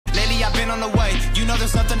on the way. You know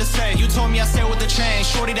there's nothing to say. You told me I stay with the change.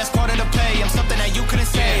 Shorty, that's part of the play. I'm something that you couldn't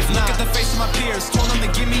save. Look at the face of my peers. Told them to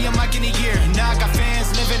give me a mic in a year. Now I got fans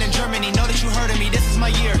living in Germany. Know that you heard of me. This is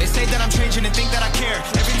my year. They say that I'm changing and think that I care.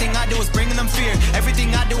 Everything I do is bringing them fear.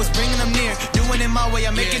 Everything I do is bringing them near. Doing it my way,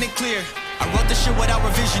 I'm making it clear. I wrote this shit without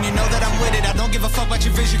revision. You know that I'm with it. I don't give a fuck about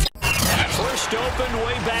your vision. First opened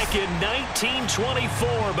way back in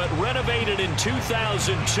 1924, but renovated in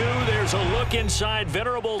 2002. There's a look inside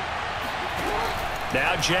venerable.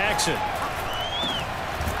 Now Jackson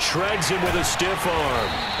shreds him with a stiff arm,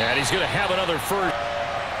 and he's going to have another first.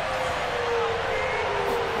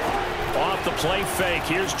 Off the play fake.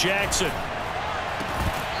 Here's Jackson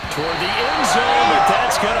toward the end zone, but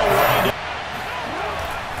that's going to wind up.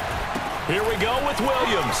 Here we go with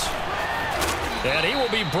Williams. And he will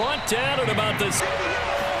be brought down at about this.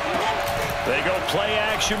 They go play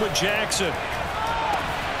action with Jackson.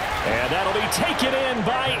 And that'll be taken in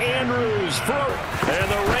by Andrews. And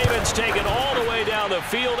the Ravens take it all the way down the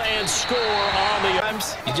field and score on the.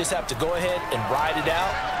 You just have to go ahead and ride it out.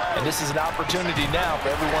 And this is an opportunity now for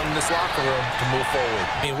everyone in this locker room to move forward.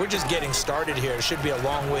 I mean, we're just getting started here. It should be a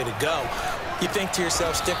long way to go. You think to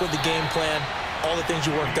yourself, stick with the game plan, all the things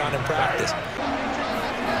you worked on in practice.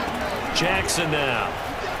 Jackson now.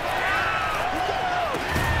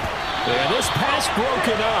 And this pass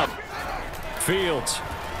broken up. Fields.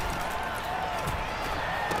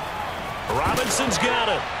 Robinson's got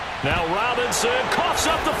it. Now Robinson coughs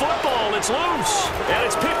up the football. It's loose. And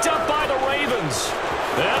it's picked up by the Ravens.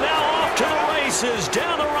 And now off to the races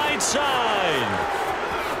down the right side.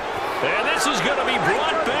 And this is going to be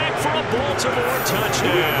brought back for a Baltimore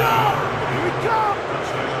touchdown. Here we go.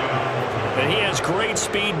 And he has great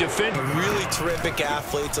speed defense. Really terrific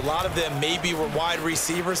athletes. A lot of them maybe were wide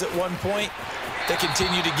receivers at one point. They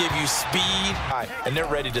continue to give you speed, and they're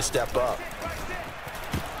ready to step up.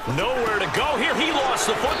 Nowhere to go here. He lost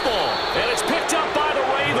the football, and it's picked up by the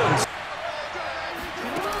Ravens.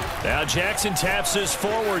 Now Jackson taps his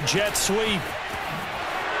forward jet sweep.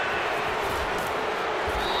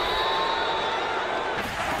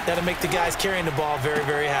 That'll make the guys carrying the ball very,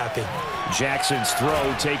 very happy. Jackson's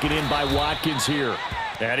throw taken in by Watkins here.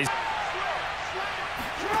 And he's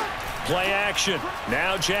play action.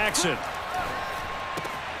 Now Jackson.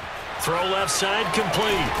 Throw left side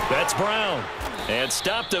complete. That's Brown. And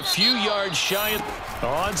stopped a few yards shy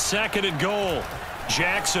on 2nd and goal.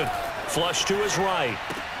 Jackson flush to his right.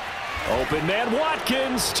 Open man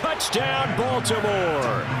Watkins. Touchdown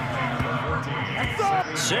Baltimore.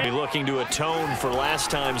 Looking to atone for last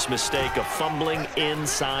time's mistake of fumbling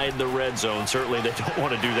inside the red zone. Certainly they don't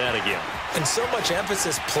want to do that again. And so much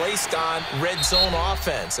emphasis placed on red zone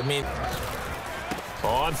offense. I mean,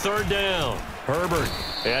 on 3rd down, Herbert.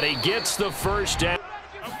 And he gets the first down.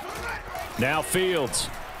 Now Fields.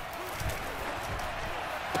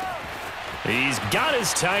 He's got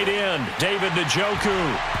his tight end, David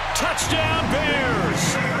Njoku. Touchdown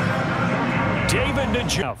Bears. David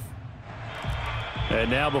Njoku. And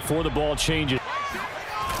now before the ball changes,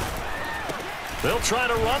 they'll try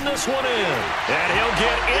to run this one in. And he'll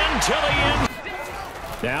get into the end.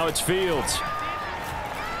 Now it's Fields.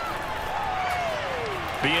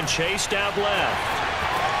 Being chased out left.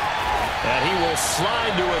 And he will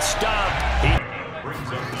slide to a stop.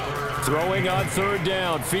 Throwing on 3rd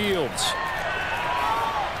down, Fields.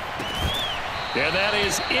 And that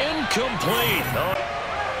is incomplete.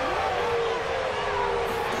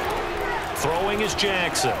 Throwing is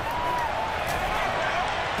Jackson.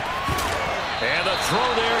 And the throw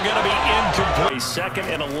there going to be incomplete. 2nd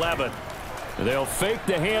and 11. They'll fake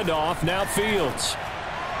the handoff. Now Fields.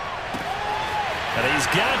 And he's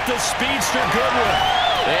got the speedster Goodwin.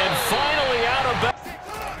 And finally out of bounds.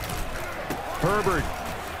 Herbert.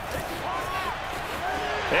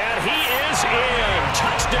 And he is in.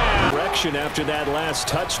 Touchdown. Direction after that last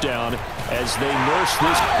touchdown as they nurse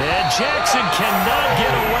this. And Jackson cannot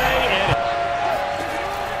get away. And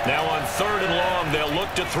now on 3rd and long, they'll look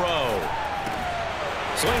to throw.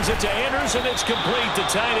 Slings it to Anders, and it's complete. The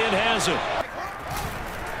tight end has it.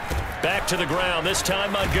 Back to the ground, this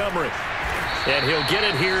time Montgomery. And he'll get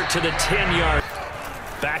it here to the 10-yard.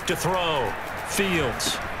 Back to throw.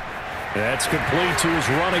 Fields. That's complete to his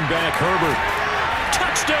running back, Herbert.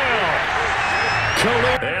 Touchdown!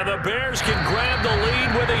 And the Bears can grab the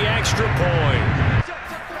lead with the extra point.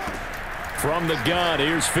 From the gun,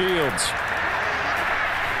 here's Fields.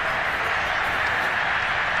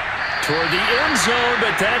 Toward the end zone,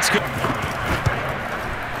 but that's good.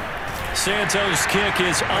 Santos' kick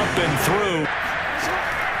is up and through.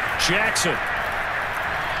 Jackson.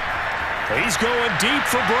 He's going deep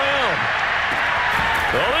for Brown.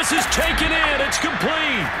 Oh, this is taken in. It's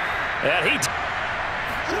complete. And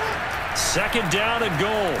second down and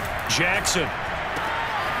goal. Jackson.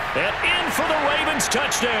 And in for the Ravens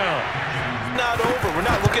touchdown. Not over. We're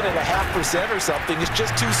not looking at a 0.5% or something. It's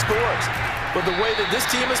just 2 scores. But the way that this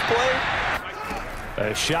team has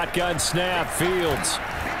played. A shotgun snap. Fields.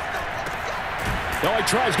 Oh, he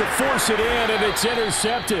tries to force it in, and it's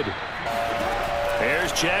intercepted.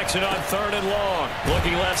 Here's Jackson on 3rd and long.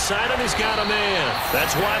 Looking left side, and he's got a man.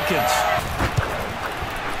 That's Watkins.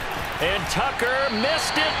 And Tucker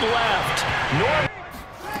missed it left.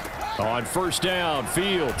 On 1st down,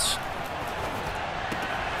 Fields.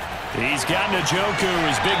 He's got Njoku,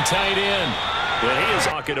 his big tight end. But he is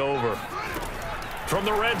knock it over. From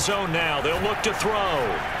the red zone now, they'll look to throw.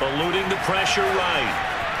 Eluding the pressure right.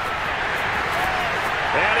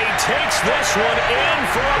 And he takes this one in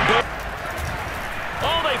for a big.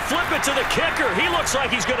 Oh, they flip it to the kicker. He looks like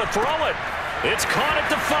he's going to throw it. It's caught at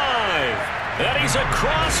the 5. And he's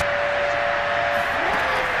across.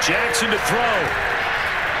 Jackson to throw.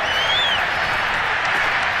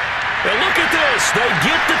 And look at this. They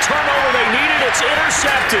get the turnover they needed. It's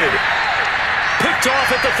intercepted. Picked off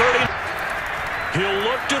at the 30. He'll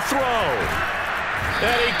look to throw.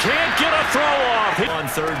 And he can't get a throw off. On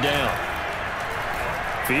 3rd down.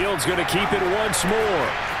 Fields going to keep it once more.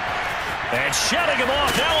 And shutting him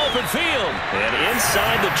off. Now open field. And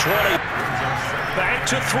inside the 20. Back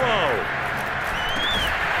to throw.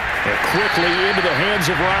 And quickly into the hands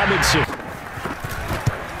of Robinson.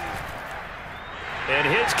 And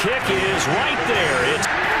his kick is right there. It's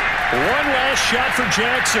one last shot for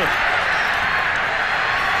Jackson.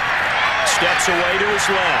 Steps away to his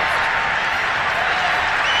left.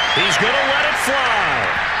 He's going to let it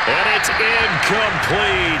fly. And it's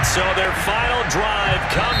incomplete. So their final drive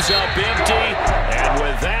comes up empty. And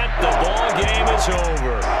with that, the ball game is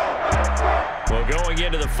over. Well, going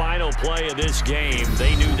into the final play of this game,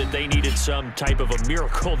 they knew that they needed some type of a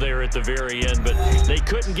miracle there at the very end, but they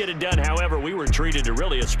couldn't get it done. However, we were treated to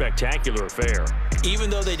really a spectacular affair. Even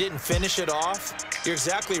though they didn't finish it off, you're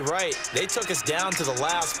exactly right. They took us down to the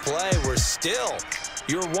last play. We're still,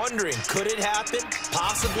 you're wondering, could it happen?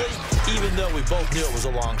 Possibly, even though we both knew it was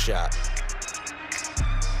a long shot.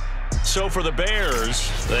 So for the Bears,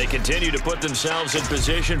 they continue to put themselves in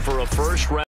position for a first round.